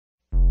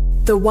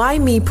The Why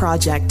Me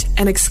Project,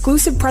 an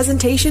exclusive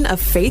presentation of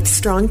Faith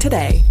Strong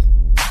Today.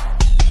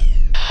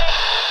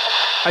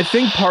 I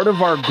think part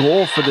of our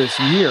goal for this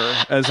year,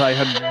 as I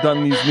had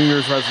done these New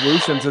Year's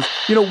resolutions, is,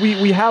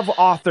 we have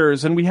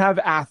authors and we have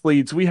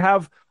athletes, we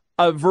have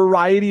a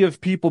variety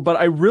of people, but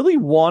I really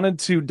wanted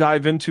to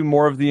dive into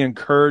more of the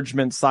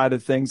encouragement side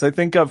of things. I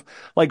think of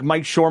like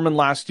Mike Shorman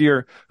last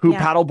year, who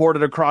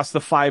paddleboarded across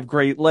the 5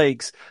 Great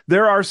Lakes.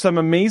 There are some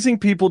amazing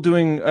people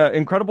doing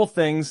incredible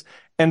things,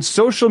 and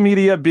social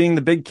media being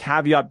the big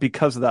caveat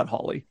because of that,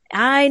 Holly.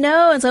 I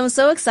know, and so I'm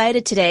so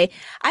excited today.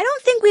 I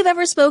don't think we've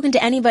ever spoken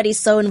to anybody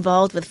so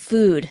involved with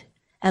food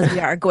as we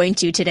are going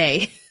to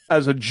today.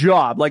 As a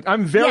job. Like,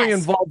 I'm very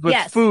involved with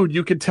food.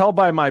 You could tell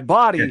by my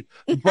body,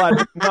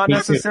 but not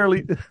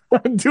necessarily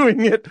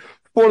doing it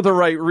for the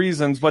right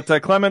reasons. But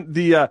Clement,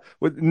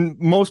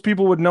 most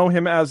people would know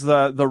him as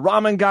the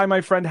ramen guy, my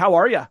friend. How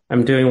are you?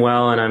 I'm doing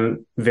well, and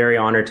I'm very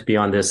honored to be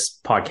on this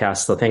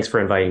podcast. So thanks for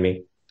inviting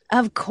me.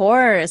 Of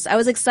course. I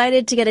was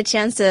excited to get a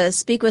chance to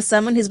speak with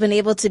someone who's been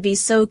able to be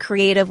so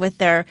creative with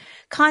their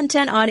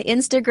content on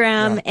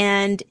Instagram,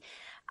 and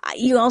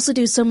you also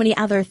do so many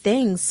other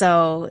things.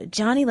 So,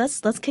 Johnny,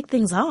 let's kick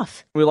things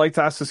off. We like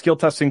to ask the skill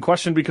testing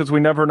question because we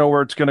never know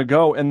where it's going to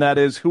go, and that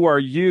is, who are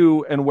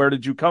you and where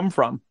did you come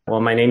from? Well,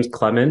 my name's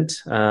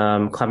Clement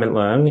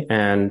Leung,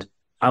 and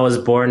I was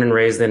born and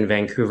raised in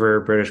Vancouver,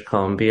 British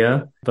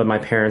Columbia, but my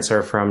parents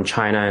are from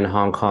China and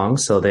Hong Kong,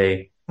 so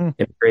they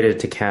immigrated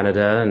to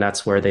Canada, and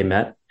that's where they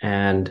met.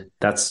 And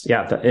that's,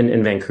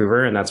 in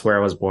Vancouver, and that's where I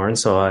was born.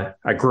 So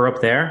I grew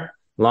up there.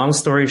 Long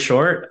story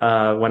short,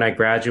 when I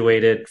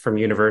graduated from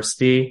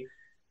university,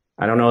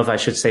 I don't know if I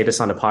should say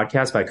this on the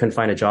podcast, but I couldn't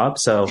find a job.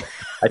 So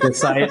I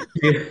decided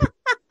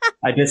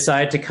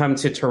to come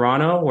to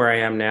Toronto, where I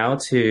am now,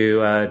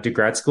 to do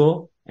grad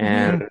school.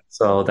 And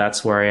so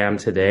that's where I am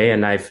today.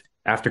 And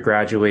after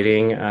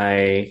graduating,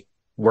 I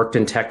worked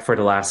in tech for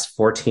the last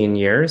 14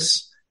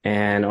 years.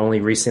 And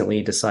only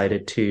recently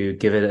decided to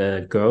give it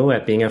a go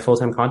at being a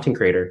full-time content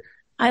creator.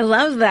 I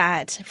love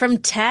that. From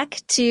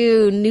tech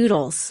to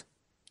noodles.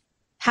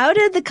 How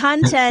did the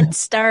content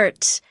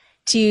start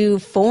to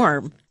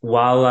form?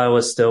 While I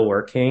was still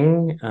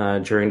working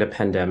during the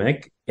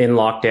pandemic, in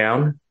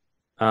lockdown,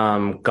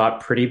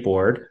 got pretty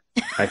bored.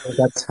 I think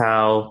that's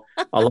how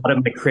a lot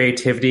of my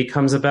creativity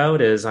comes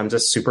about, is I'm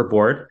just super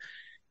bored.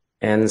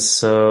 And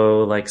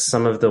so, like,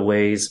 some of the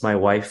ways my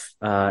wife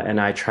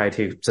and I try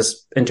to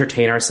just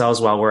entertain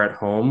ourselves while we're at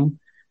home,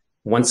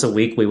 once a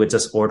week, we would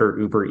just order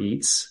Uber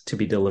Eats to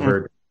be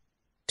delivered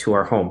to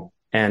our home.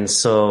 And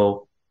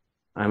so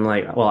I'm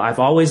like, well, I've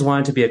always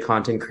wanted to be a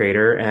content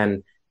creator,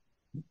 and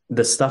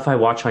the stuff I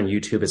watch on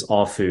YouTube is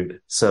all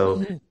food.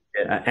 So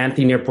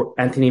Anthony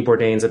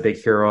Bourdain's a big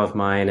hero of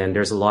mine, and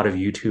there's a lot of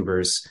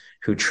YouTubers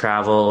who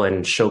travel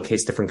and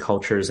showcase different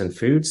cultures and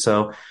food.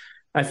 So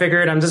I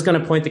figured I'm just going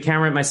to point the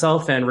camera at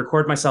myself and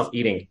record myself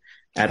eating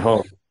at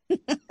home.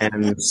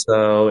 And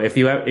so if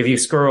you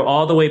scroll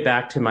all the way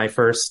back to my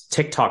first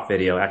TikTok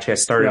video, actually I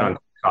started on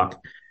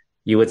TikTok,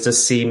 you would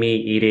just see me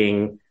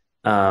eating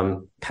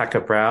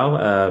Paka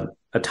Brao,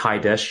 a Thai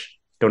dish.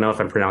 Don't know if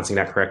I'm pronouncing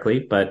that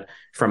correctly, but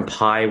from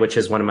Pai, which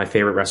is one of my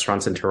favorite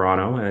restaurants in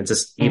Toronto, and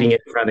just eating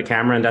it in front of the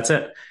camera, and that's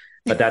it.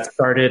 But that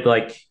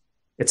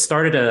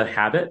started a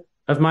habit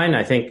of mine.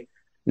 I think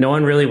no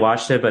one really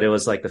watched it, but it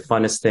was like the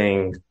funnest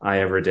thing I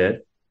ever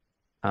did,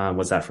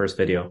 was that first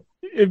video.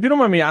 If you don't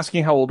mind me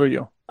asking, how old are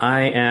you?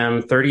 I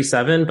am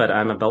 37, but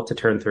I'm about to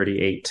turn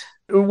 38.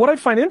 What I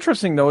find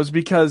interesting, though, is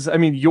because, I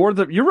mean, you're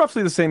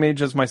roughly the same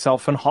age as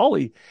myself and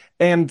Holly.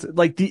 And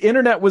like, the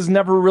internet was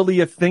never really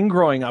a thing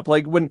growing up.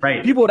 Like, when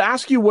people would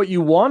ask you what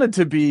you wanted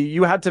to be,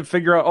 you had to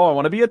figure out, I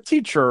want to be a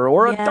teacher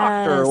or a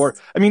doctor. Or,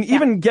 I mean,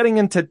 even getting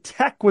into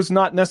tech was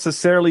not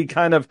necessarily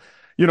kind of,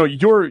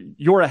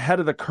 you're ahead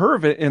of the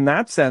curve in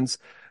that sense.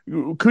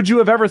 Could you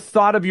have ever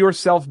thought of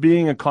yourself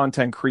being a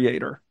content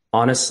creator?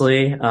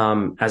 Honestly,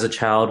 as a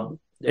child,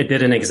 it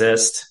didn't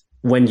exist.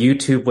 When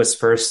YouTube was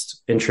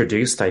first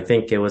introduced, I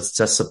think it was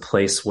just a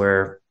place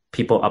where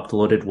people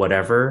uploaded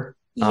whatever.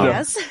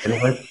 Yes.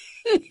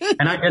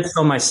 And I did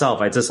so myself.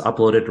 I just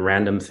uploaded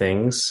random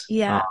things.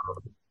 Yeah.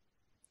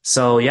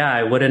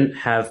 I wouldn't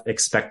have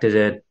expected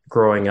it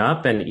growing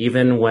up. And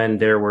even when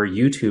there were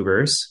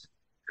YouTubers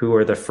who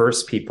were the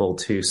first people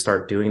to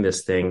start doing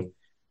this thing,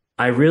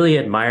 I really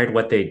admired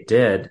what they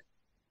did.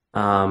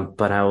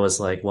 But I was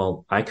like,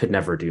 well, I could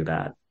never do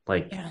that.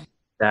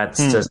 That's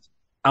just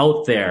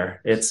out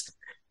there.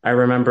 I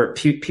remember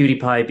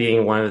PewDiePie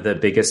being one of the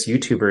biggest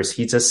YouTubers.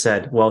 He just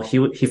said, well,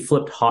 he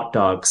flipped hot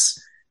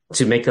dogs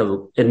to make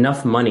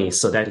enough money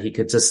so that he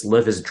could just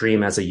live his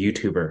dream as a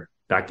YouTuber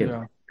back in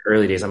the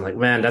early days. I'm like,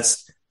 man,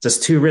 that's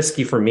just too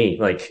risky for me.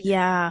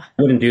 I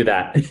wouldn't do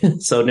that.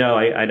 So no,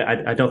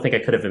 I don't think I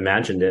could have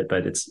imagined it,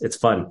 but it's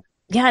fun.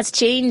 Yeah, it's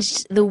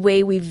changed the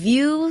way we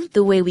view,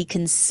 the way we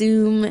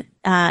consume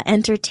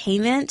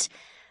entertainment.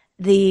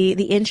 The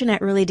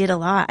internet really did a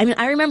lot. I mean,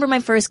 I remember my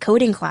first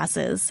coding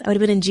classes. I would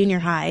have been in junior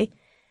high,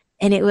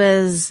 and it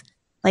was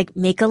like,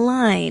 make a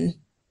line,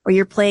 or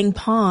you're playing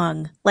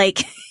Pong.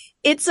 Like,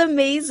 it's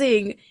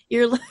amazing.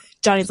 You're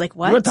Johnny's like,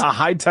 We went what? to a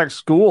high-tech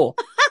school.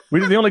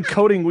 The only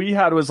coding we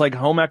had was like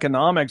home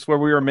economics where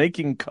we were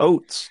making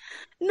coats.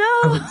 No.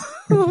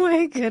 Oh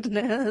my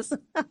goodness.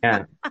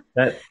 Yeah,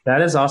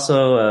 that is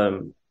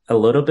also a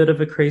little bit of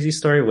a crazy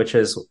story, which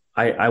is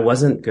I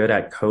wasn't good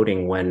at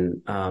coding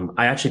when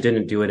I actually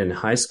didn't do it in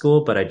high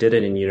school, but I did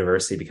it in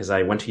university because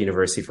I went to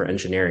university for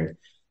engineering,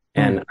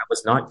 and I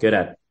was not good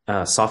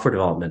at software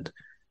development.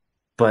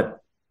 But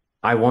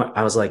I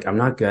was like, I'm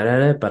not good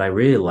at it, but I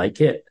really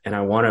like it, and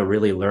I want to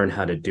really learn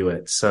how to do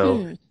it.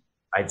 So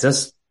I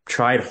just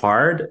tried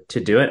hard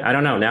to do it. I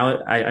don't know.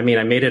 Now, I mean,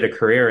 I made it a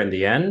career in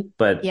the end,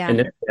 but Yeah.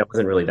 initially I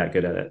wasn't really that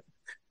good at it.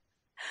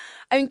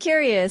 I'm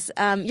curious,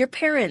 your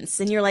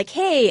parents, and you're like,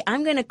 hey,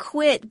 I'm going to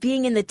quit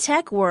being in the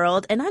tech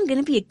world and I'm going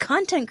to be a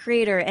content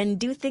creator and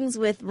do things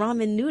with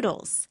ramen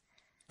noodles.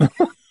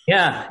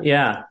 Yeah,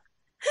 yeah.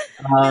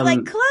 They're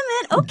like,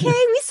 Clement, okay,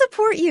 we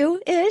support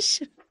you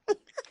ish.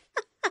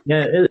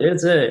 Yeah,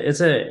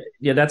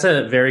 yeah, that's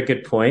a very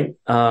good point.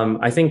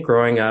 I think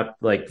growing up,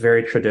 like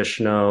very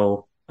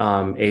traditional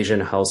Asian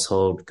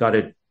household, got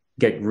to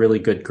get really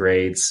good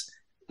grades,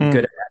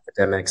 good at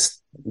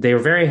academics. They were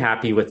very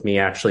happy with me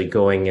actually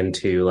going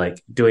into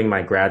like doing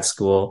my grad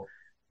school.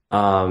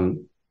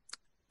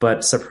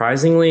 But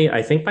surprisingly,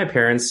 I think my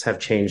parents have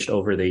changed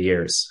over the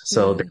years.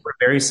 So they were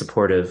very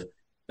supportive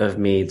of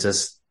me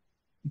just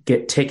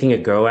taking a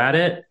go at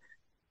it.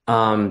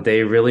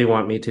 They really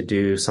want me to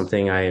do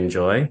something I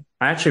enjoy.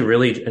 I actually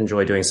really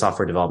enjoy doing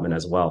software development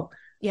as well.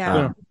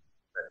 Yeah.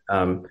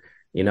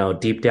 You know,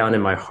 deep down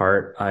in my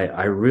heart,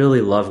 I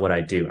really love what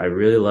I do. I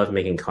really love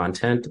making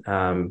content.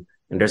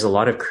 And there's a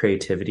lot of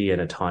creativity and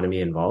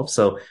autonomy involved.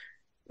 So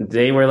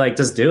they were like,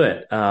 just do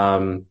it.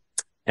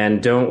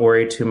 And don't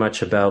worry too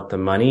much about the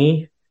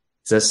money.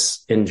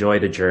 Just enjoy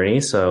the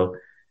journey. So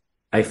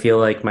I feel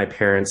like my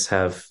parents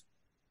have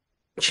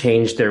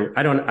changed their,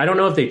 I don't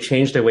know if they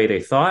changed the way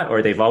they thought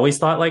or they've always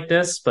thought like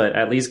this, but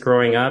at least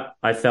growing up,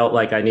 I felt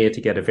like I needed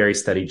to get a very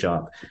steady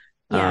job.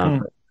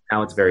 Now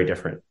it's very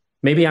different.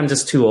 Maybe I'm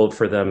just too old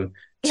for them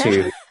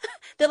to.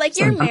 They're like,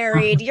 you're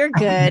married, you're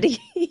good.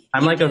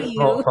 I'm like a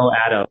full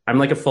adult. I'm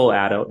like a full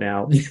adult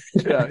now.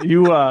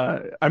 Yeah,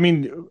 I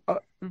mean,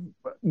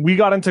 we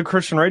got into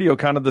Christian radio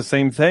kind of the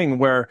same thing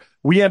where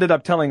we ended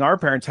up telling our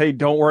parents, hey,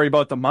 don't worry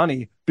about the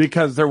money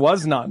because there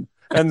was none.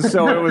 And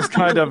so it was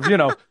kind of,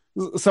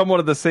 somewhat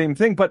of the same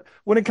thing. But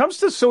when it comes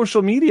to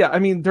social media, I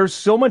mean, there's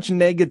so much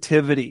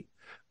negativity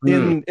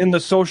in the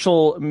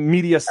social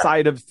media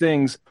side of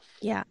things.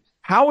 Yeah.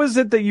 How is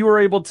it that you were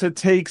able to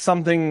take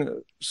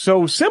something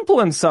so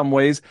simple in some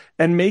ways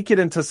and make it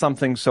into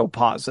something so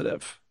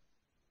positive?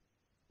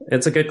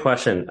 It's a good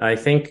question. I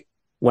think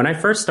when I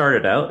first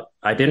started out,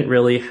 I didn't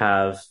really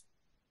have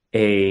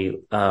a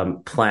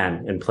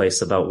plan in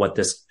place about what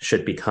this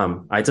should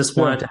become. I just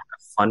wanted to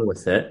have fun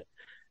with it.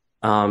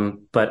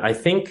 But I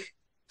think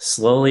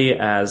slowly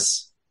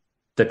as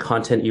the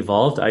content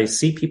evolved, I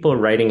see people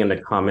writing in the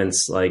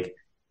comments like,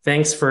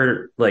 thanks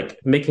for like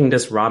making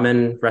this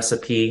ramen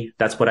recipe.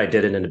 That's what I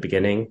did in the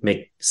beginning.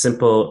 Make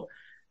simple,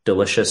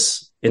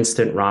 delicious,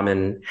 instant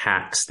ramen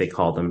hacks, they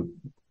call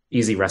them,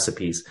 easy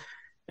recipes.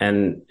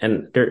 And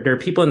there are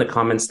people in the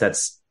comments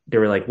they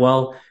were like,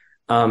 well,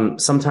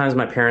 sometimes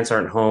my parents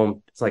aren't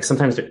home. It's like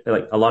sometimes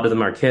like a lot of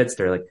them are kids.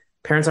 They're like,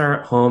 parents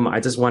aren't home. I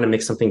just want to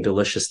make something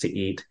delicious to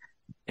eat.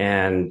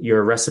 And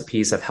your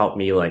recipes have helped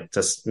me like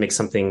just make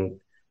something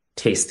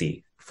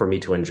tasty for me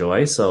to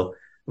enjoy. So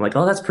I'm like,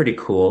 oh, that's pretty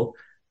cool.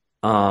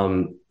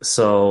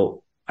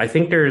 So I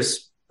think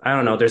there's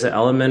an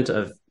element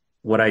of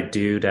what I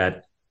do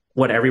that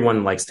what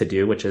everyone likes to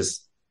do, which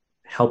is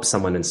help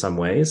someone in some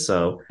ways.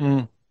 So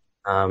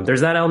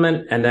there's that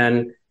element. And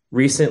then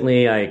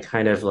recently I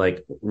kind of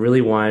like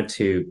really wanted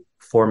to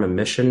form a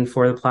mission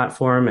for the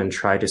platform and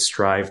try to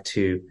strive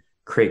to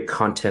create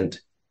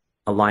content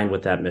aligned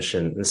with that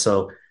mission. And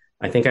so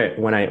I think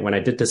when I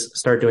did this,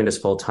 started doing this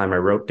full time, I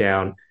wrote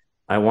down,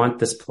 I want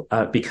this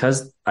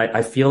because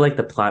I feel like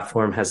the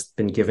platform has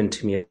been given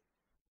to me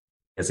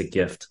as a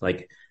gift.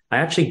 Like I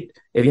actually,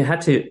 if I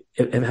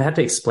had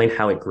to explain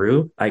how it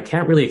grew, I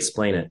can't really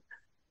explain it.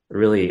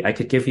 Really, I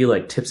could give you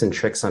like tips and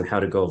tricks on how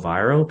to go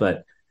viral,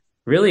 but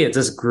really it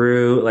just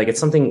grew. Like it's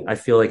something I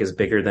feel like is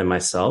bigger than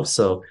myself.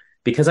 So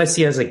because I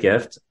see it as a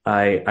gift,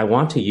 I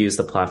want to use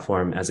the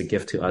platform as a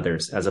gift to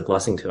others, as a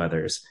blessing to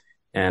others,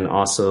 and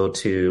also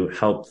to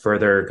help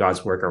further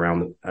God's work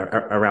around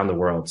the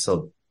world.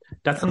 So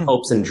that's the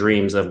hopes and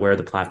dreams of where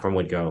the platform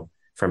would go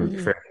from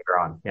here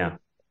on. Yeah.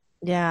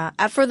 Yeah.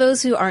 For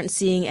those who aren't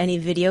seeing any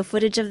video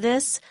footage of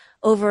this,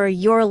 over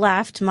your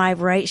left, my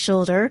right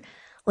shoulder,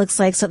 looks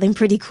like something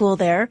pretty cool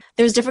there.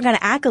 There's different kind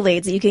of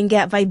accolades that you can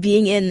get by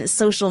being in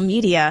social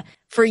media.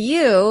 For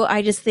you,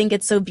 I just think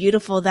it's so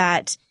beautiful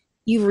that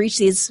you've reached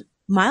these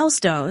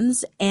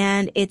milestones,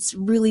 and it's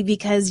really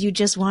because you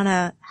just want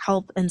to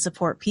help and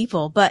support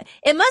people. But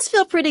it must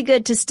feel pretty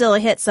good to still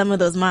hit some of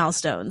those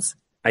milestones.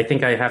 I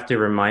think I have to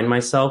remind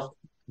myself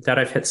that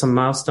I've hit some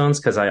milestones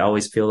because I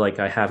always feel like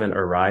I haven't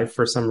arrived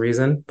for some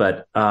reason.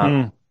 But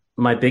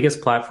my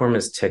biggest platform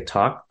is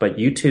TikTok, but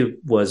YouTube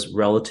was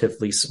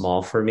relatively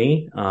small for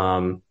me.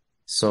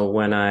 So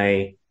when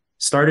I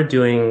started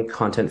doing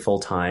content full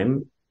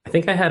time, I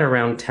think I had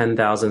around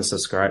 10,000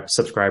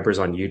 subscribers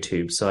on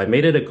YouTube. So I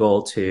made it a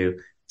goal to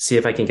see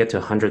if I can get to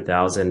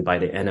 100,000 by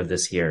the end of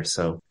this year.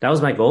 So that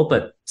was my goal,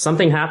 but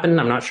something happened.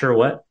 I'm not sure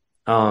what.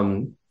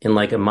 In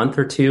like a month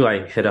or two,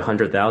 I hit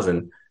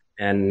 100,000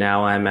 and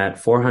now I'm at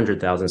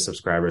 400,000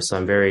 subscribers. So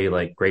I'm very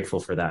like grateful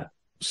for that.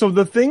 So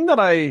the thing that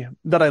I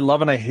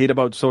love and I hate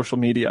about social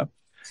media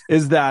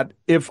is that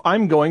if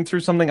I'm going through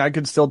something, I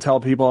could still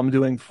tell people I'm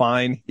doing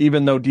fine,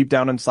 even though deep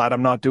down inside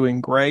I'm not doing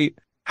great.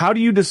 How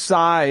do you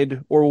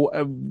decide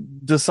or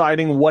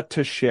deciding what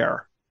to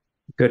share?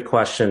 Good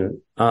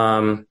question.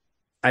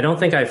 I don't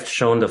think I've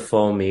shown the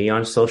full me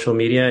on social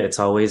media. It's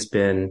always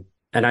been,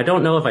 and I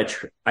don't know if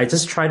I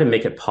just try to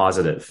make it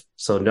positive.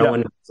 So no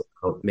one knows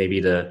about maybe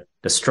the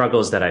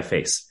struggles that I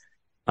face.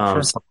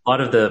 Sure. So a lot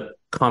of the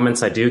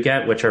comments I do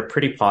get, which are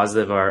pretty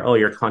positive, are, oh,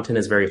 your content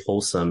is very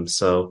wholesome.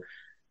 So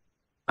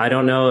I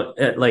don't know,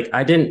 like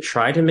I didn't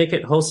try to make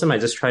it wholesome. I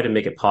just tried to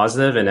make it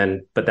positive,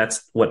 but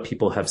that's what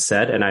people have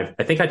said. And I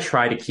think I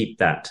try to keep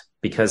that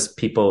because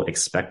people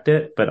expect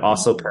it, but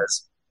also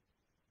because,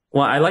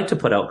 well, I like to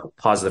put out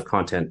positive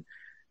content.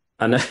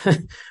 And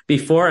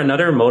before,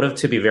 another motive,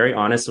 to be very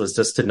honest, was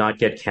just to not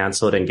get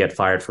canceled and get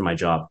fired from my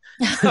job.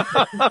 Because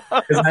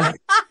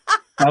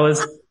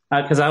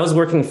I was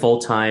working full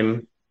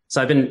time.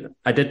 So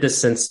I did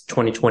this since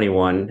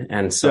 2021.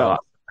 And so I've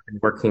been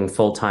working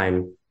full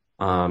time,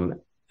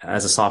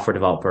 as a software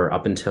developer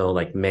up until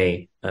like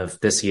May of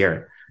this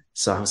year.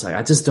 So I was like,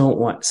 I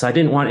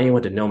didn't want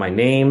anyone to know my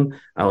name.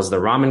 I was the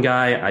ramen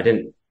guy. I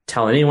didn't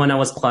tell anyone I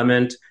was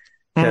Clement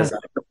because I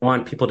didn't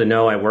want people to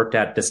know I worked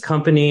at this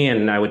company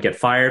and I would get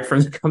fired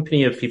from the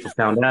company if people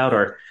found out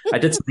or I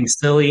did something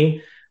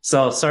silly.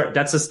 So sorry,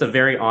 that's just a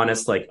very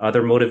honest, like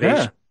other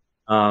motivation.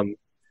 Yeah.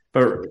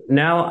 But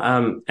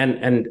now,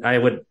 and I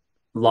would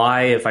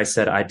lie if I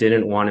said I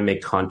didn't want to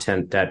make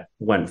content that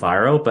went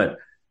viral, but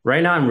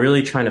right now I'm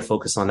really trying to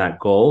focus on that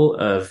goal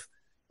of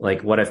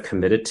like what I've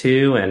committed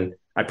to. And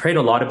I prayed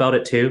a lot about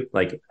it too.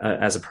 Like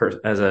as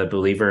a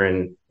believer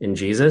in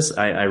Jesus,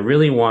 I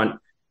really want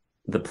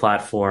the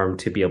platform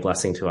to be a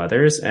blessing to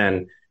others.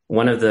 And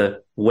one of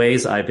the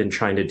ways I've been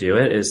trying to do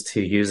it is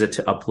to use it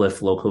to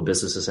uplift local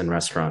businesses and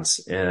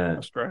restaurants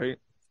That's right.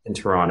 in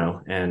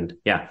Toronto. And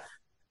yeah,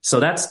 so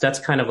that's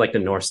kind of like the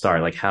North Star.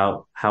 Like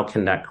how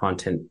can that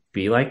content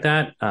be like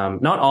that?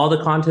 Not all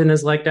the content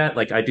is like that.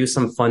 Like I do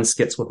some fun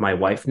skits with my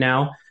wife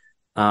now.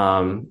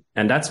 And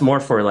that's more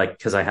for like,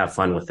 cause I have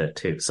fun with it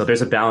too. So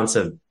there's a balance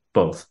of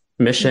both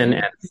mission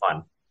and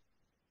fun.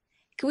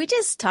 Can we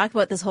just talk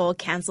about this whole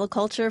cancel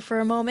culture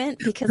for a moment?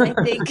 Because I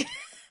think,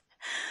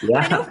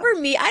 I know for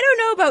me, I don't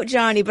know about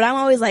Johnny, but I'm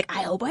always like,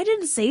 I hope I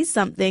didn't say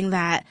something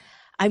that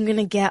I'm going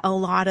to get a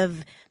lot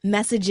of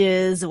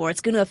messages or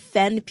it's going to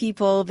offend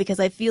people, because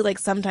I feel like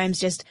sometimes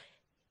just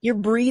your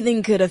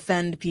breathing could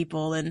offend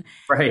people. And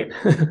right.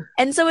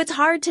 And so it's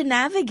hard to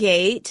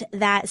navigate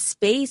that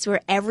space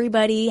where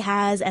everybody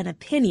has an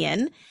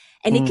opinion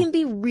and it can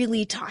be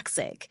really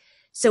toxic.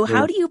 So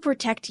how do you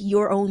protect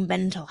your own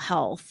mental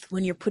health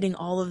when you're putting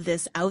all of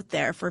this out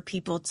there for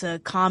people to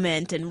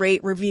comment and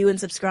rate, review, and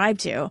subscribe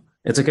to?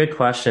 It's a good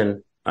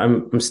question.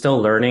 I'm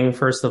still learning,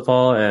 first of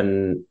all,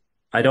 and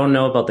I don't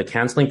know about the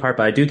canceling part,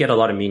 but I do get a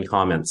lot of mean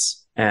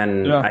comments.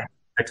 And I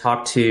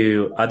talk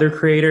to other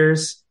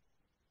creators,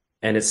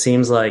 and it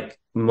seems like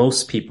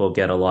most people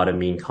get a lot of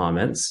mean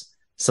comments.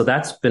 So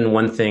that's been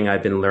one thing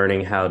I've been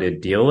learning how to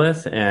deal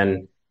with.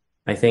 And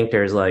I think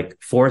there's like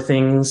 4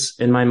 things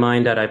in my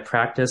mind that I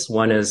practice.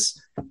 One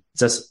is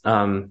just,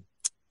 I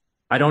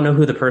don't know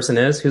who the person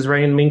is who's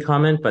writing a mean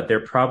comment, but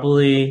they're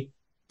probably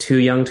too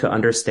young to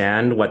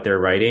understand what they're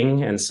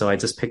writing. And so I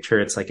just picture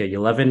it's like a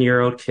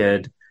 11-year-old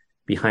kid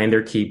behind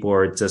their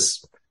keyboard,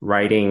 just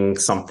writing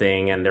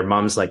something and their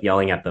mom's like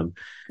yelling at them.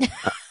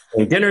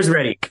 Dinner's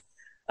ready.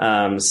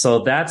 So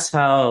that's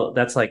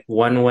like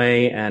one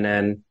way. And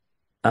then,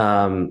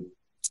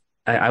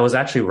 I was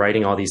actually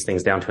writing all these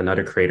things down to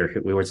another creator who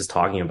we were just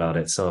talking about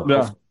it. So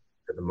hopefully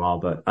them all,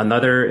 but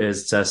another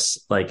is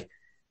just like,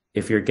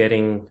 if you're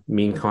getting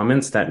mean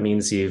comments, that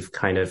means you've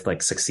kind of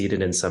like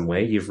succeeded in some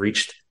way. You've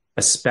reached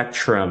a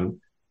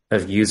spectrum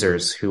of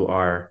users who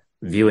are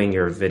viewing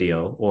your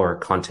video or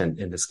content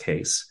in this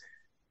case.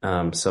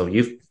 So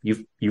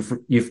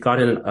you've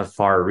gotten a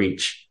far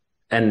reach.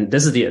 And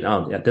this is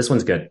this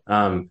one's good.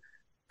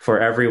 For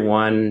every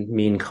one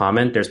mean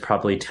comment, there's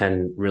probably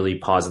 10 really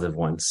positive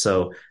ones.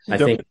 So I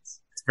think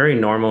it's very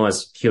normal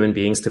as human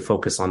beings to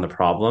focus on the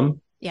problem.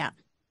 Yeah.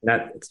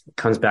 That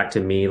comes back to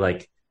me,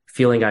 like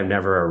feeling I've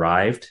never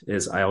arrived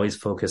is I always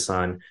focus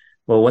on,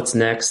 well, what's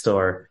next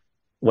or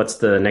what's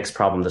the next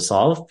problem to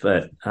solve?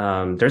 But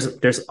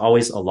there's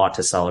always a lot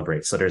to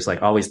celebrate. So there's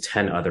like always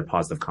 10 other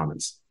positive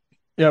comments.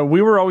 Yeah,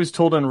 we were always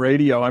told in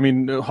radio, I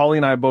mean, Holly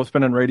and I have both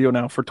been in radio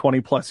now for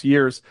 20 plus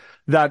years,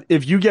 that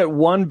if you get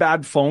one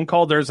bad phone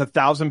call, there's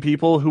 1,000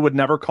 people who would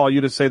never call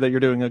you to say that you're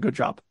doing a good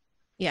job.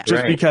 Yeah.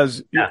 Just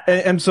because. Yeah.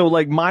 And so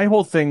like my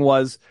whole thing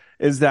was,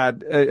 is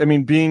that, I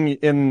mean, being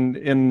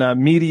in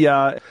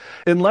media,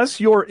 unless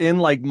you're in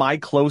like my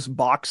close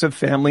box of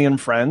family and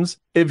friends,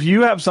 if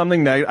you have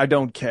something that I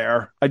don't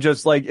care, I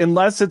just like,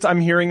 unless I'm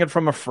hearing it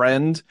from a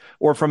friend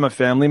or from a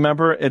family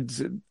member,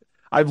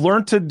 I've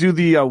learned to do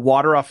the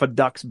water off a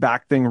duck's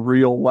back thing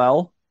real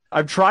well.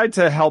 I've tried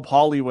to help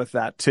Holly with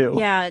that too.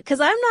 Yeah, because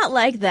I'm not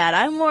like that.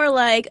 I'm more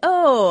like,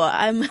 oh,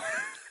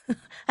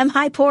 I'm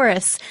high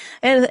porous,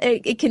 and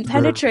it can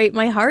penetrate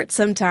my heart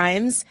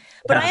sometimes.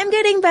 But I am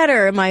getting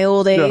better in my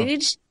old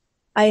age.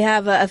 I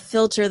have a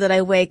filter that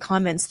I weigh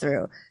comments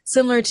through,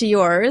 similar to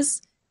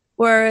yours,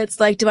 where it's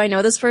like, do I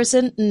know this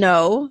person?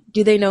 No.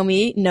 Do they know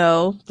me?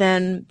 No.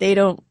 Then they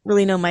don't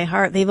really know my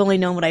heart. They've only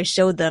known what I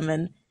showed them,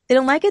 and they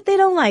don't like it. They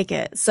don't like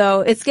it.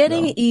 So it's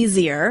getting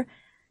easier.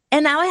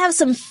 And now I have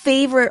some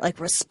favorite like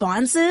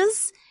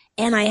responses,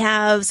 and I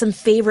have some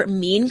favorite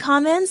mean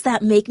comments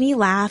that make me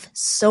laugh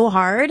so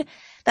hard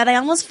that I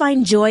almost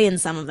find joy in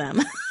some of them.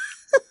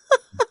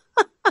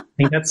 I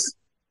think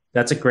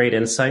that's a great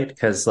insight,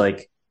 because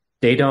like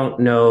they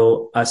don't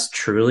know us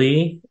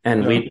truly,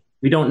 and we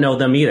don't know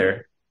them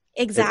either.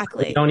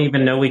 Exactly. We don't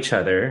even know each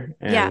other.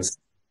 And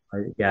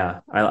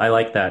I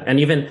like that. And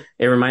even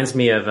it reminds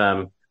me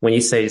of when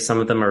you say some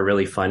of them are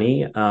really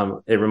funny,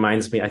 it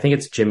reminds me, I think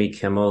it's Jimmy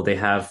Kimmel. They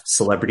have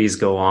celebrities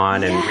go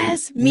on and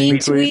mean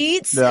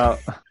tweets. Yeah.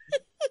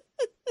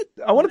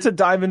 I wanted to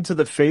dive into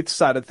the faith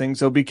side of things,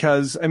 though,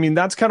 because, I mean,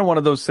 that's kind of one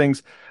of those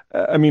things.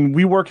 I mean,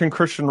 we work in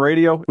Christian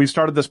radio. We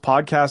started this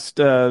podcast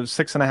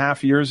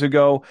 6.5 years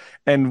ago,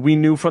 and we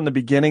knew from the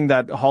beginning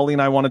that Holly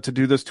and I wanted to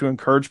do this to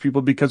encourage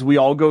people, because we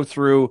all go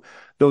through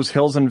those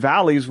hills and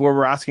valleys where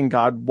we're asking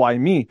God, why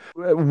me?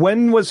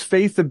 When was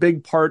faith a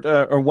big part,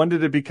 or when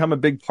did it become a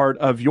big part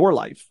of your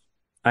life?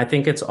 I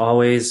think it's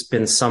always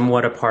been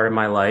somewhat a part of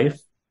my life.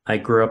 I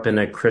grew up in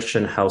a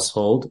Christian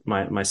household.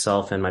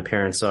 Myself and my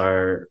parents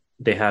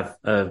they have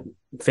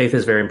faith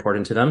is very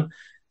important to them.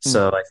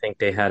 So I think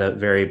they had a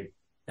very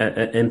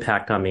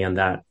impact on me on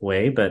that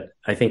way. But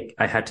I think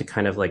I had to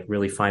kind of like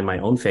really find my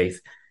own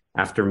faith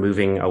after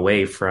moving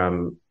away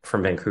from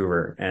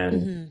Vancouver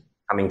and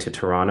coming to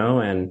Toronto.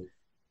 And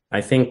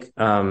I think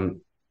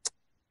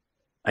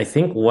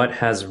what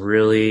has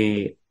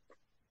really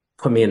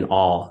put me in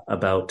awe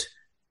about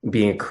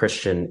being a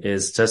Christian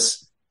is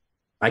just,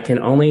 I can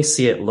only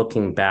see it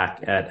looking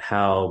back at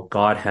how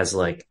God has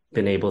like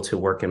been able to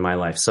work in my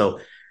life. So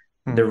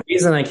the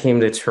reason I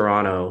came to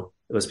Toronto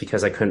was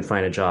because I couldn't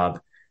find a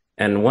job.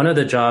 And one of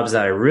the jobs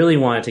that I really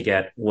wanted to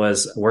get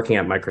was working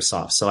at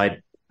Microsoft. So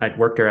I'd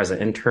worked there as an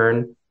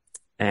intern,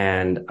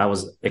 and I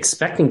was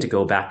expecting to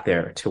go back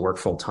there to work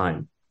full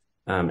time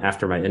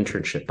after my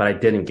internship, but I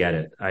didn't get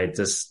it. I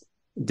just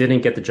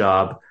didn't get the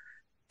job.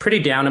 Pretty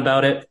down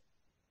about it.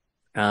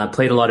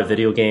 Played a lot of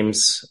video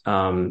games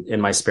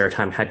in my spare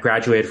time. Had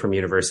graduated from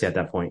university at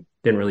that point.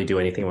 Didn't really do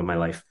anything with my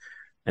life.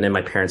 And then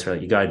my parents were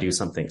like, you got to do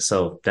something.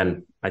 So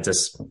then I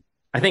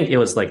think it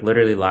was like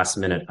literally last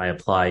minute. I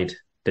applied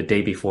the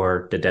day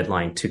before the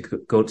deadline to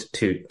go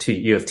to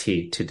U of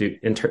T to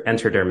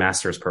enter their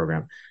master's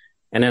program.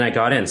 And then I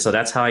got in. So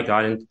that's how I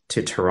got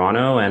into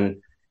Toronto.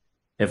 And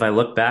if I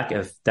look back,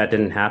 if that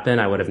didn't happen,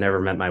 I would have never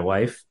met my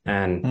wife.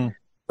 And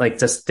like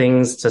just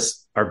things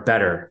just are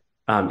better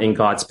in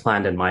God's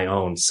plan than my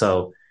own.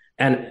 So,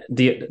 and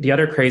the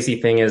other crazy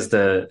thing is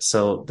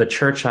the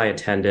church I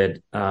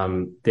attended,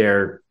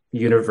 their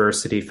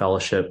university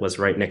fellowship was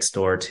right next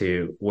door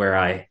to where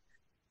I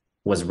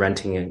was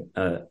renting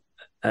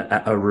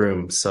a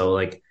room. So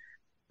like,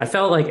 I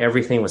felt like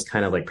everything was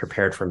kind of like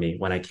prepared for me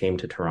when I came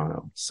to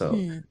Toronto.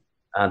 So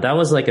that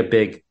was like a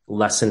big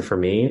lesson for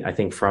me, I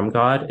think, from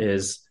God,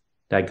 is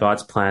that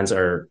God's plans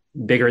are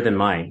bigger than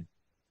mine.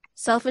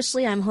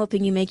 Selfishly, I'm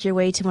hoping you make your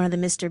way to one of the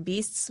Mr.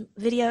 Beast's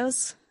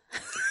videos.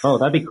 Oh,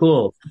 that'd be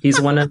cool.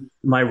 He's one of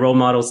my role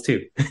models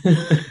too.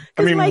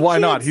 I mean, why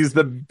not? He's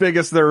the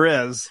biggest there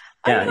is.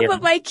 I know,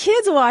 but my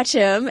kids watch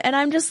him, and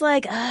I'm just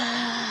like,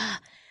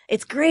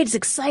 it's great, it's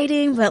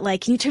exciting, but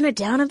like, can you turn it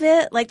down a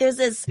bit? Like, there's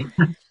this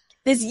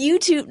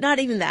YouTube, not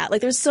even that.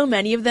 Like, there's so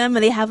many of them,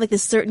 and they have like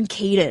this certain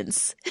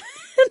cadence.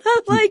 And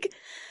I'm like,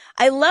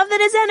 I love that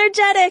it's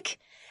energetic.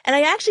 And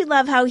I actually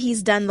love how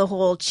he's done the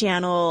whole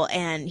channel,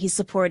 and he's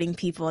supporting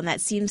people, and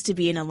that seems to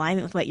be in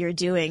alignment with what you're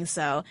doing.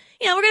 So,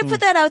 we're going to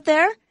put that out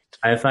there.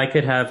 If I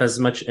could have as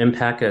much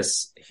impact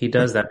as he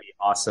does, that'd be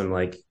awesome.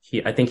 Like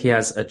I think he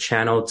has a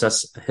channel,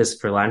 just his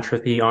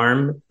philanthropy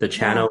arm. The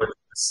channel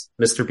is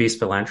Mr. Beast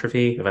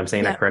Philanthropy, if I'm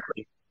saying that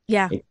correctly.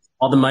 Yeah.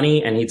 All the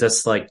money, and he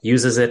just like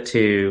uses it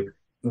to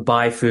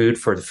buy food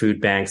for the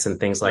food banks and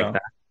things like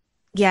that.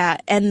 Yeah,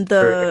 and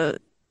the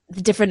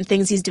different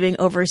things he's doing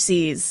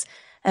overseas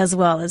as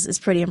well is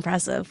pretty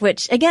impressive,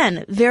 which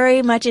again,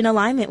 very much in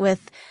alignment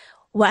with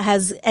what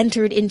has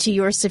entered into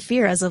your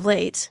sphere as of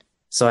late.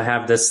 So I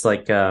have this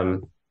like,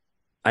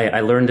 I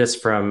learned this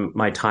from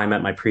my time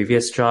at my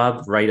previous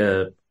job, write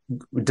a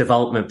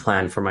development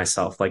plan for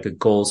myself, like a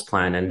goals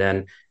plan. And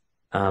then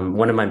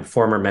one of my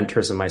former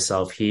mentors and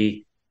myself,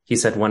 he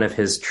said one of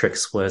his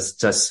tricks was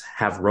just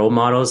have role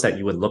models that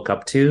you would look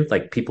up to,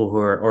 like people who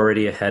are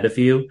already ahead of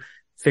you,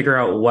 figure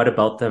out what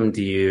about them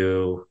do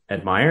you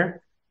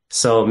admire.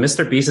 So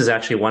Mr. Beast is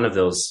actually one of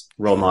those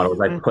role models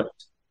I put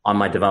on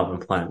my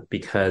development plan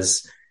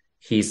because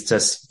he's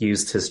just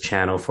used his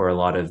channel for a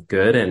lot of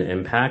good and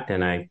impact,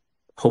 and I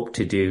hope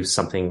to do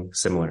something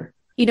similar.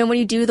 You know, when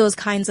you do those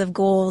kinds of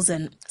goals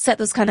and set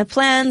those kind of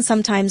plans,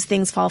 sometimes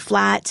things fall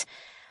flat.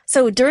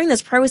 So during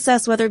this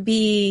process, whether it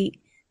be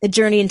the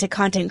journey into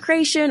content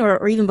creation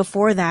or even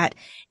before that,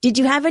 did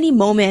you have any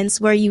moments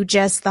where you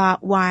just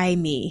thought, why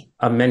me?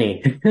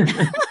 Many.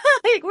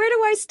 Like, where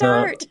do I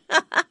start?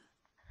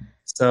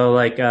 So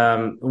like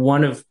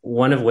one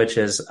of which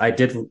is I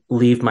did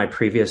leave my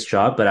previous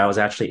job, but I was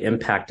actually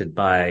impacted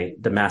by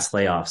the mass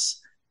layoffs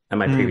at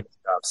my previous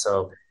job.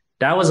 So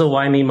that was a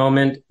why me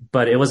moment,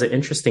 but it was an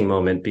interesting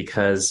moment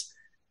because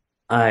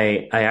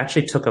I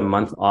actually took a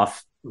month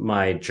off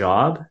my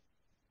job,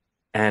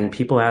 and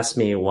people asked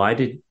me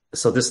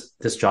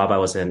this job I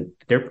was in,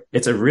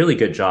 it's a really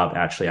good job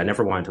actually. I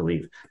never wanted to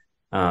leave.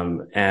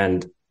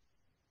 And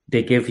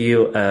they give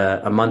you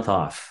a month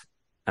off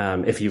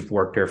if you've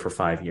worked there for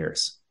 5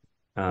 years.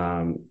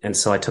 And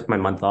so I took my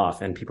month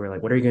off, and people were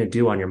like, what are you going to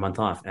do on your month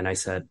off? And I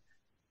said,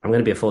 I'm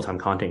going to be a full-time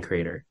content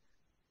creator.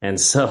 And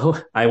so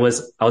I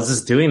was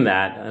just doing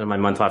that on my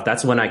month off.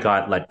 That's when I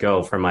got let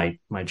go from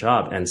my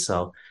job. And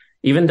so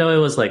even though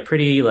it was like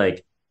pretty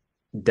like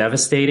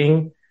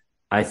devastating,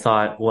 I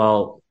thought,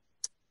 well,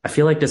 I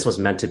feel like this was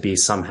meant to be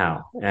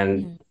somehow.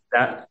 And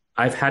that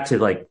I've had to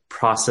like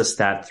process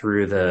that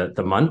through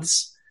the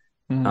months.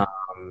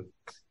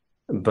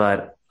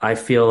 But I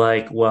feel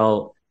like,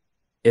 well,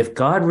 if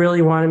God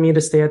really wanted me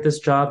to stay at this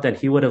job, then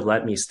he would have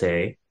let me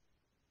stay.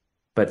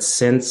 But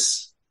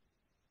since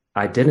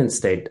I didn't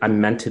stay,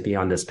 I'm meant to be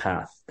on this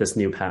path, this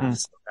new path.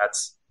 So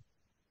that's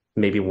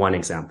maybe one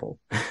example.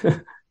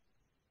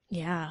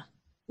 Yeah.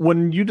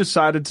 When you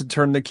decided to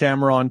turn the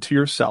camera on to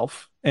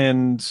yourself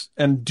and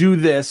do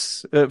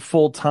this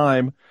full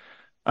time,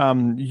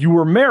 you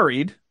were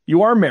married.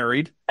 You are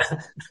married.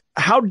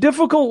 How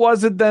difficult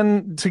was it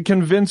then to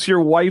convince your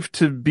wife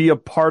to be a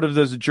part of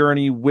this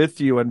journey with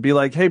you and be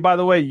like, hey, by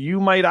the way, you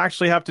might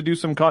actually have to do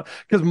some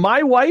because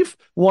my wife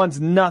wants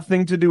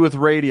nothing to do with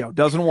radio,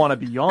 doesn't want to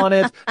be on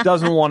it,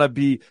 doesn't want to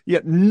be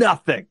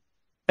nothing.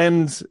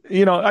 And,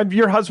 you know,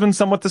 your husband's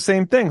somewhat the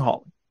same thing,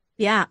 Holly.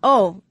 Yeah.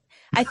 Oh,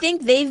 I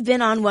think they've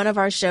been on one of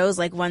our shows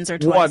like once or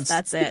twice.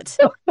 That's it.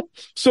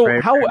 So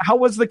right. How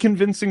was the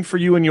convincing for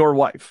you and your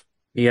wife?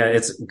 Yeah,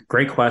 it's a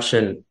great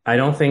question. I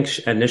don't think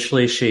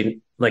initially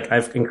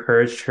I've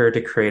encouraged her to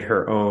create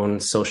her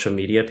own social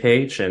media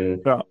page,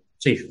 and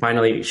she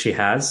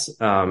has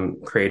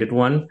created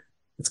one.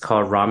 It's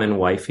called Ramen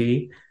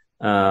Wifey.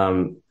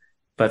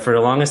 But for the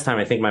longest time,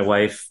 I think my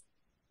wife,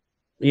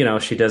 you know,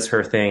 she does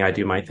her thing, I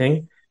do my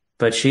thing.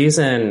 But she's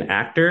an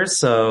actor,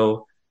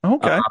 so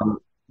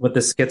with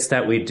the skits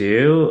that we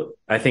do,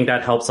 I think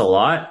that helps a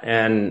lot,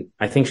 and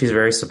I think she's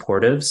very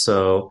supportive.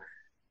 So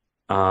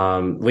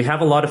we have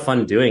a lot of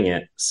fun doing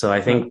it. So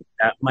I think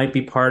that might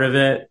be part of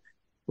it.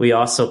 We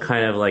also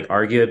kind of like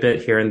argue a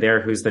bit here and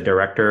there who's the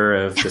director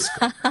of this.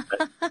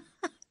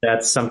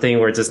 That's something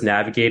we're just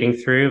navigating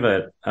through.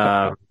 But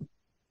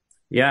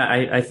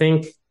I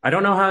think I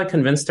don't know how I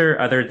convinced her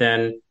other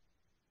than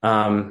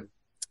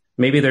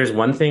maybe there's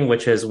one thing,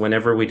 which is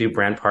whenever we do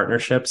brand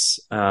partnerships,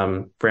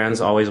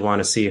 brands always want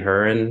to see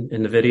her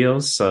in the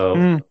videos.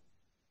 So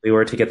we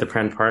were to get the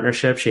brand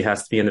partnership, she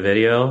has to be in the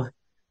video.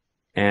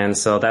 And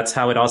so that's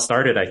how it all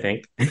started, I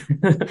think.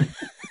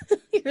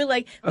 You're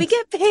like, we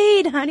get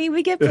paid, honey.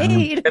 We get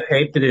paid. We get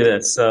paid to do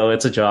this, so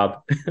it's a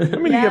job. I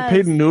mean, you get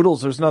paid in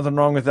noodles. There's nothing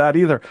wrong with that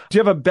either. Do you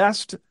have a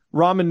best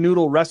ramen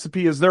noodle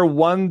recipe? Is there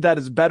one that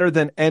is better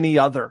than any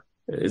other?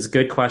 It's a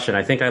good question.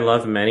 I think I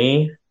love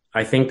many.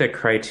 I think the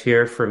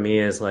criteria for me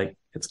is like,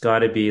 it's got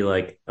to be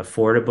like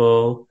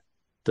affordable,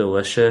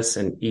 delicious,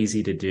 and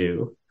easy to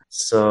do.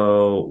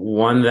 So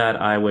one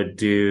that I would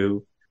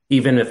do,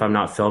 even if I'm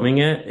not filming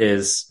it,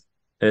 is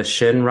a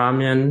shin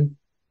ramen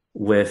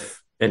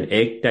with an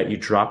egg that you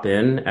drop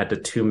in at the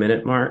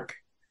 2-minute mark,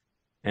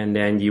 and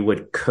then you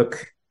would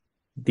cook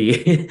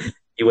the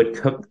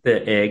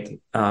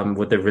egg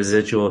with the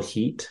residual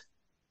heat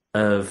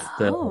of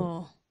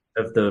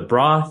the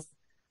broth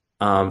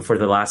for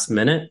the last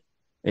minute,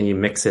 and you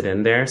mix it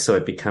in there so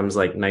it becomes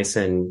like nice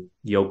and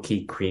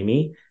yolky,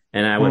 creamy.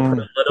 And I would put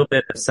a little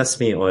bit of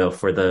sesame oil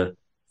for the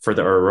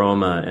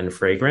aroma and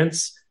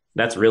fragrance.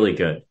 That's really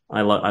good.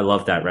 I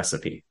love that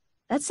recipe.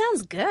 That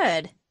sounds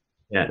good.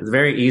 Yeah, it's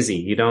very easy.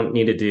 You don't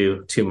need to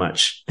do too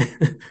much.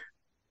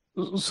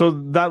 So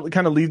that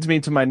kind of leads me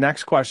to my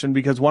next question,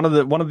 because one of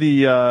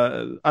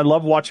the I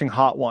love watching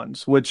Hot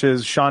Ones, which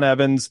is Sean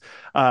Evans.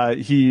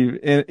 He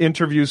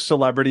interviews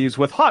celebrities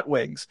with hot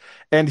wings,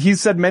 and he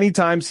said many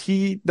times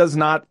he does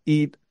not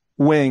eat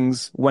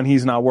wings when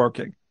he's not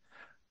working.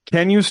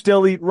 Can you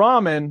still eat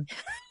ramen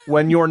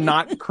when you're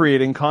not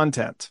creating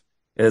content?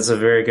 It's a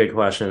very good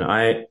question.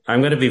 I'm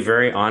going to be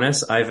very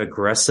honest. I've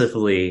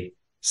aggressively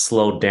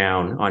slowed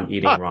down on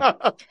eating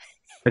ramen.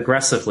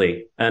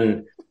 Aggressively.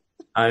 And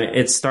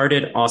it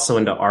started also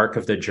in the arc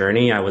of the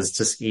journey. I was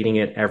just eating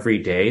it every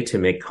day to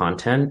make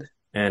content.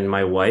 And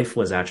my wife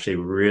was actually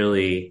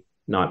really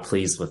not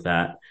pleased with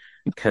that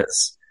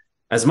because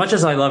as much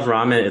as I love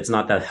ramen, it's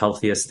not the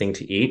healthiest thing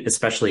to eat,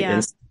 especially Yeah.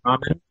 instant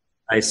ramen.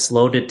 I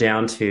slowed it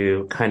down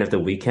to kind of the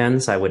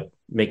weekends. I would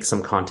make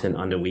some content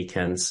on the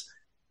weekends.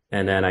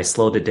 And then I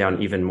slowed it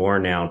down even more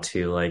now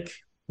to like,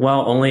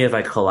 well, only if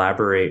I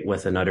collaborate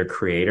with another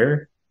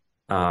creator,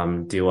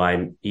 do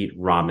I eat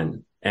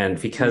ramen.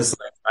 And because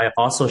like, I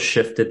also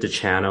shifted the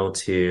channel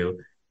to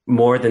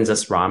more than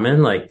just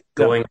ramen, like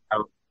Yeah. going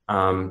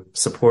out,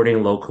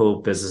 supporting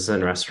local businesses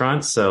and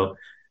restaurants. So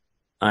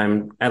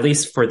I'm at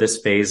least for this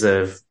phase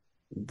of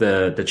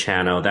the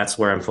channel, that's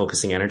where I'm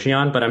focusing energy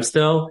on. But I'm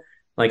still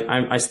like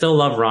I still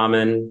love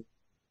ramen,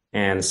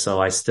 and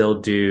so I still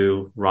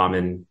do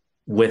ramen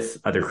with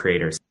other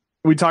creators.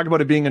 We talked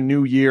about it being a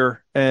new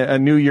year, a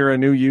new year, a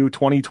new you,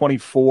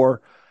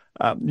 2024.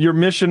 Your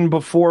mission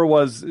before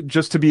was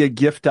just to be a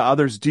gift to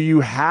others. Do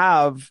you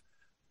have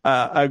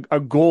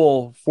a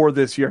goal for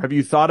this year? Have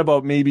you thought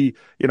about maybe,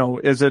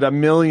 is it 1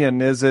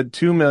 million? Is it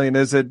 2 million?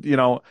 Is it,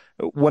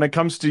 when it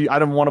comes to, I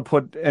don't want to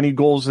put any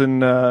goals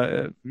in,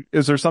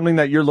 is there something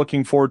that you're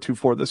looking forward to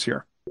for this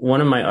year?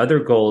 One of my other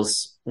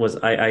goals was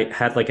I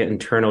had like an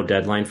internal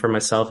deadline for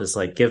myself is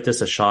like give this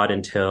a shot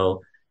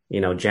until,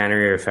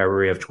 January or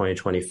February of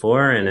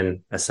 2024 and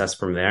then assess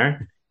from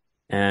there.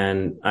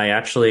 And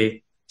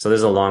so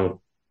there's a long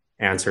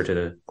answer to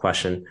the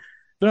question.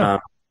 Yeah.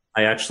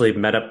 I actually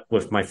met up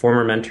with my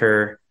former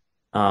mentor,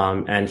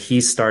 and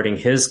he's starting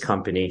his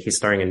company. He's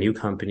starting a new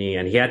company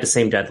and he had the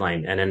same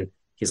deadline. And then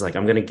he's like,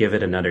 I'm going to give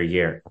it another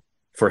year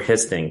for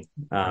his thing.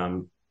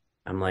 I'm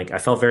like, I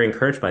felt very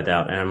encouraged by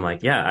that. And I'm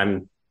like, yeah,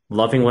 I'm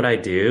loving what I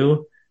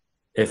do.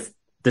 If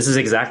this is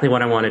exactly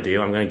what I want to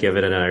do, I'm going to give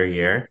it another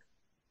year.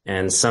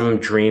 And some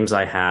dreams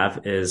I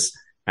have is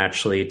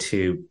actually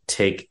to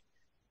take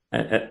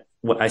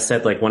what I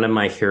said, like one of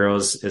my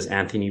heroes is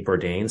Anthony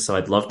Bourdain. So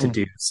I'd love to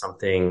do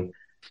something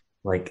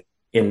like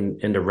in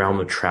the realm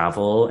of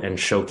travel and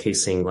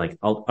showcasing like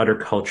other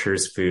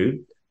cultures'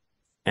 food.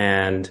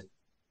 And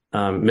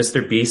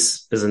Mr.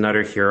 Beast is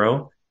another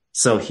hero.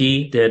 So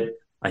he did,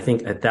 I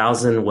think,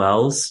 1,000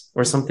 wells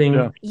or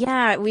something.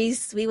 Yeah, we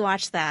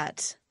watched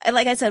that.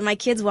 Like I said, my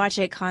kids watch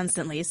it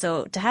constantly.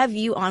 So to have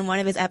you on one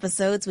of his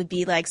episodes would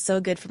be like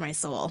so good for my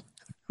soul.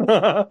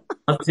 I'd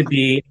love to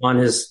be on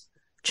his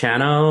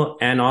channel,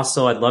 and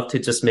also I'd love to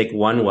just make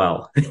one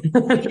well.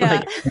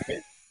 Yeah.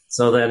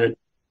 So then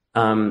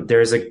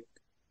there's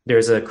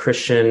a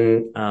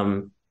Christian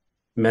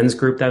men's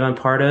group that I'm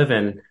part of,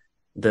 and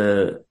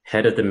the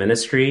head of the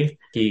ministry,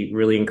 he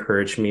really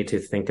encouraged me to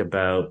think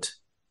about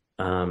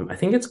I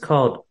think it's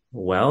called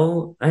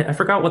I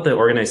forgot what the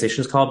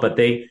organization is called, but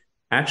they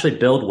actually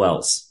build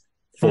wells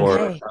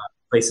for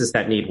places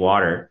that need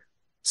water.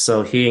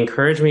 So he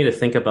encouraged me to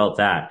think about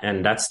that.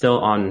 And that's still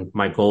on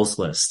my goals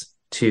list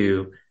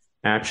to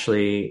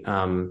actually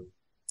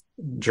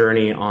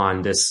journey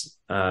on this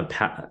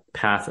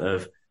path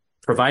of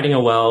providing a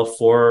well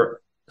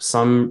for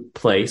some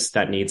place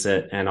that needs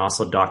it and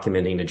also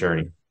documenting the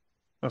journey.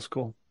 That's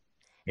cool.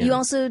 Yeah. You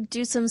also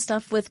do some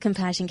stuff with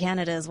Compassion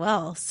Canada as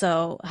well.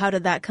 So how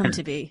did that come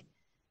to be?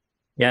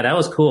 Yeah, that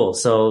was cool.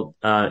 So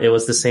it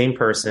was the same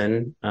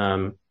person,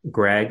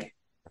 Greg,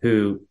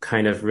 who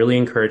kind of really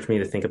encouraged me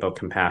to think about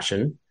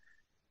compassion.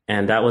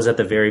 And that was at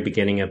the very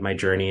beginning of my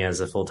journey as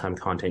a full-time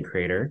content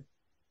creator.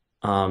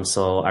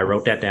 So I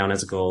wrote that down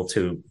as a goal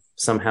to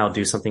somehow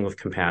do something with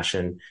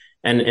compassion.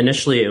 And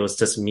initially it was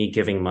just me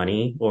giving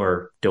money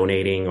or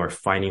donating or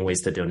finding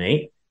ways to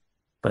donate.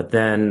 But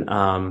then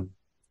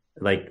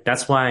like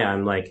that's why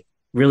I'm like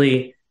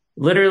really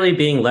literally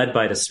being led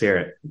by the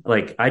Spirit.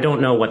 Like I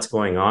don't know what's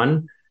going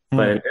on,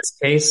 but in this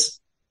case,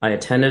 I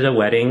attended a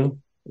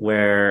wedding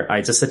where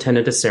I just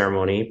attended the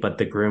ceremony, but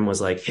the groom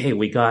was like, "Hey,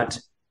 we got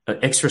an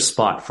extra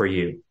spot for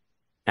you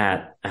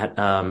at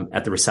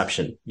the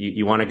reception.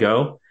 You want to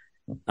go?"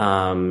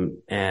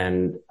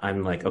 And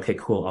I'm like, "Okay,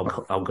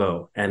 cool. I'll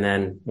go." And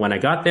then when I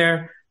got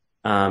there,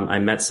 I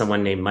met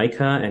someone named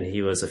Micah, and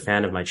he was a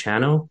fan of my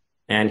channel,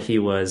 and he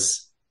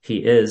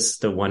is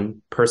the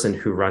one person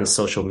who runs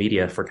social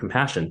media for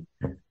Compassion.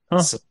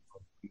 So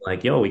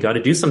like, yo, we got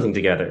to do something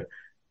together.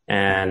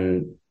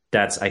 And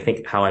that's, I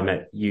think, how I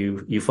met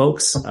you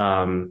folks.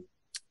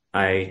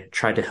 I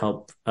tried to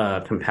help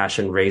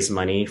Compassion raise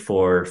money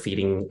for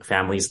feeding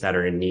families that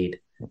are in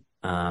need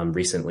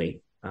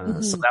recently.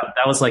 So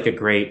that was like a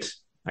great,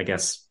 I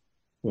guess,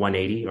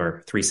 180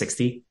 or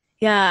 360.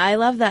 Yeah, I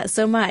love that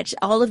so much.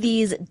 All of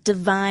these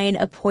divine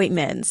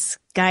appointments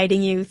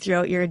guiding you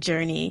throughout your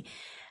journey.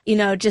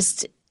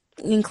 Just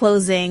in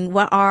closing,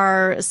 what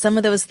are some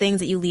of those things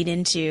that you lead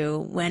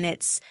into when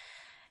it's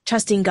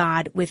trusting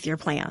God with your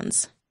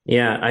plans?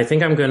 Yeah, I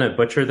think I'm going to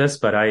butcher this,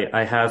 but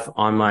I have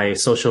on my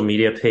social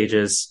media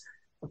pages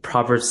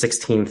Proverbs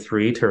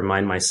 16:3 to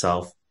remind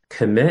myself,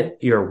 commit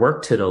your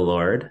work to the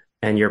Lord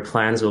and your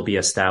plans will be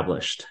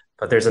established.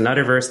 But there's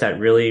another verse that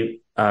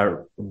really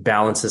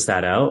balances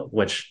that out,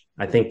 which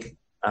I think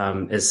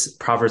is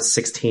Proverbs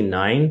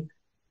 16:9,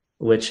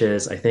 which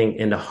is, I think,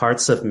 in the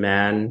hearts of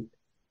man,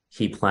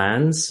 he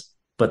plans,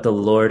 but the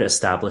Lord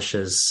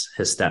establishes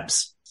his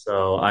steps.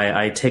 So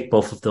I take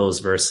both of those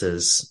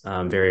verses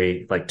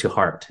very like to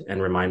heart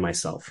and remind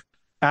myself.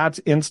 At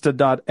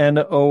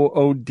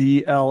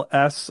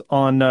insta.noodls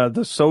on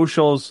the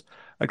socials.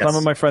 Clement,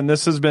 Yes. my friend,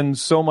 this has been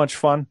so much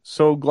fun.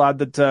 So glad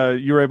that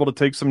you were able to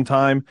take some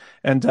time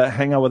and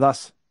hang out with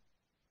us.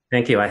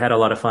 Thank you. I had a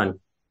lot of fun.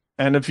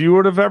 And if you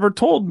would have ever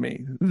told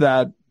me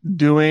that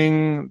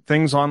doing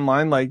things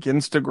online like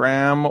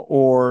Instagram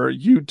or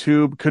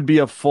YouTube could be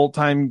a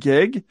full-time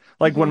gig,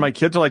 like when my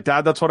kids are like,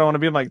 Dad, that's what I want to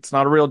be. I'm like, it's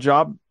not a real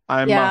job.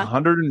 I'm Yeah.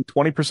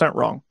 120%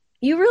 wrong.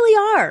 You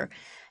really are.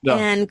 Yeah.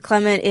 And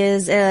Clement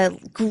is a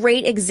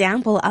great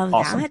example of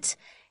Awesome. that.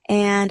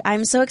 And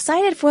I'm so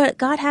excited for what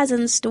God has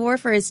in store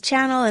for his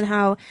channel and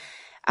how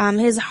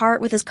his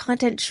heart with his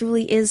content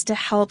truly is to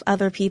help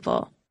other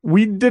people.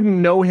 We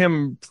didn't know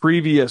him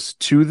previous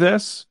to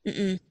this,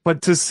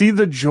 but to see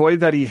the joy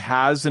that he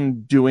has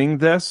in doing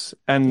this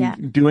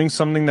and doing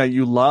something that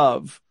you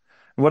love.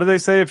 What do they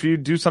say? If you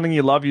do something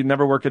you love, you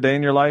never work a day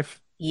in your life.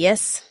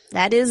 Yes,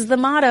 that is the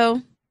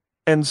motto.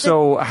 And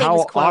so The how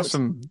famous quote.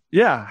 awesome,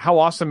 how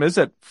awesome is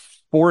it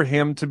for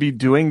him to be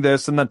doing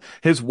this? And then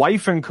his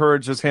wife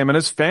encourages him and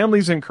his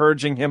family's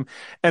encouraging him.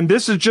 And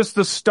this is just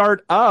the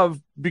start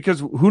of, because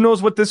who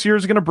knows what this year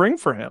is going to bring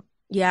for him.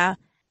 Yeah.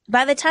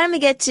 By the time we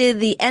get to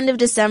the end of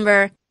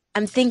December,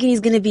 I'm thinking he's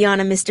going to be on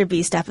a Mr.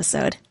 Beast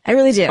episode. I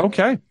really do.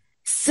 Okay.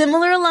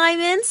 Similar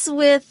alignments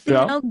with, you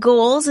know,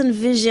 goals and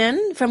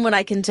vision from what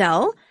I can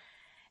tell.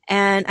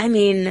 And I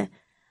mean,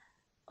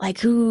 like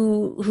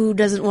who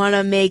doesn't want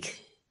to make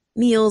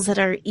meals that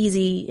are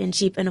easy and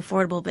cheap and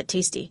affordable but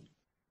tasty?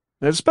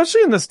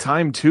 Especially in this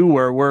time too,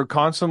 where we're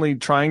constantly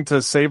trying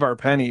to save our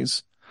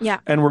pennies. Yeah.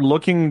 And we're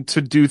looking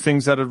to do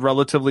things that are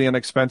relatively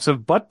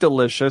inexpensive, but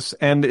delicious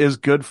and is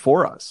good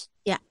for us.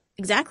 Yeah,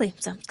 exactly.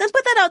 So let's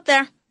put that out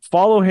there.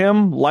 Follow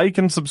him, like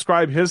and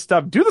subscribe his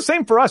stuff. Do the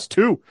same for us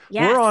too.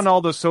 Yes. We're on all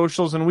the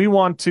socials and we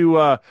want to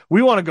go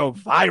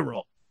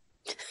viral.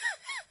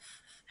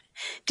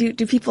 Do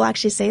people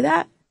actually say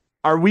that?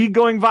 Are we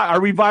going are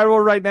we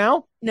viral right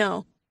now?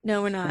 No,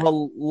 we're not.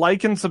 Well,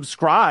 like and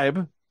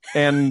subscribe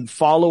and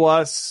follow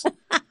us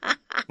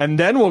and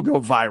then we'll go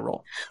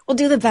viral. We'll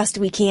do the best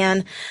we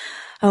can.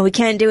 Oh, we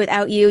can't do it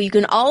without you. You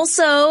can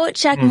also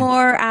check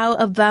more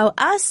out about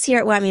us here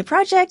at Why Me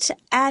Project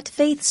at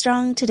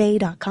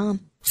faithstrongtoday.com.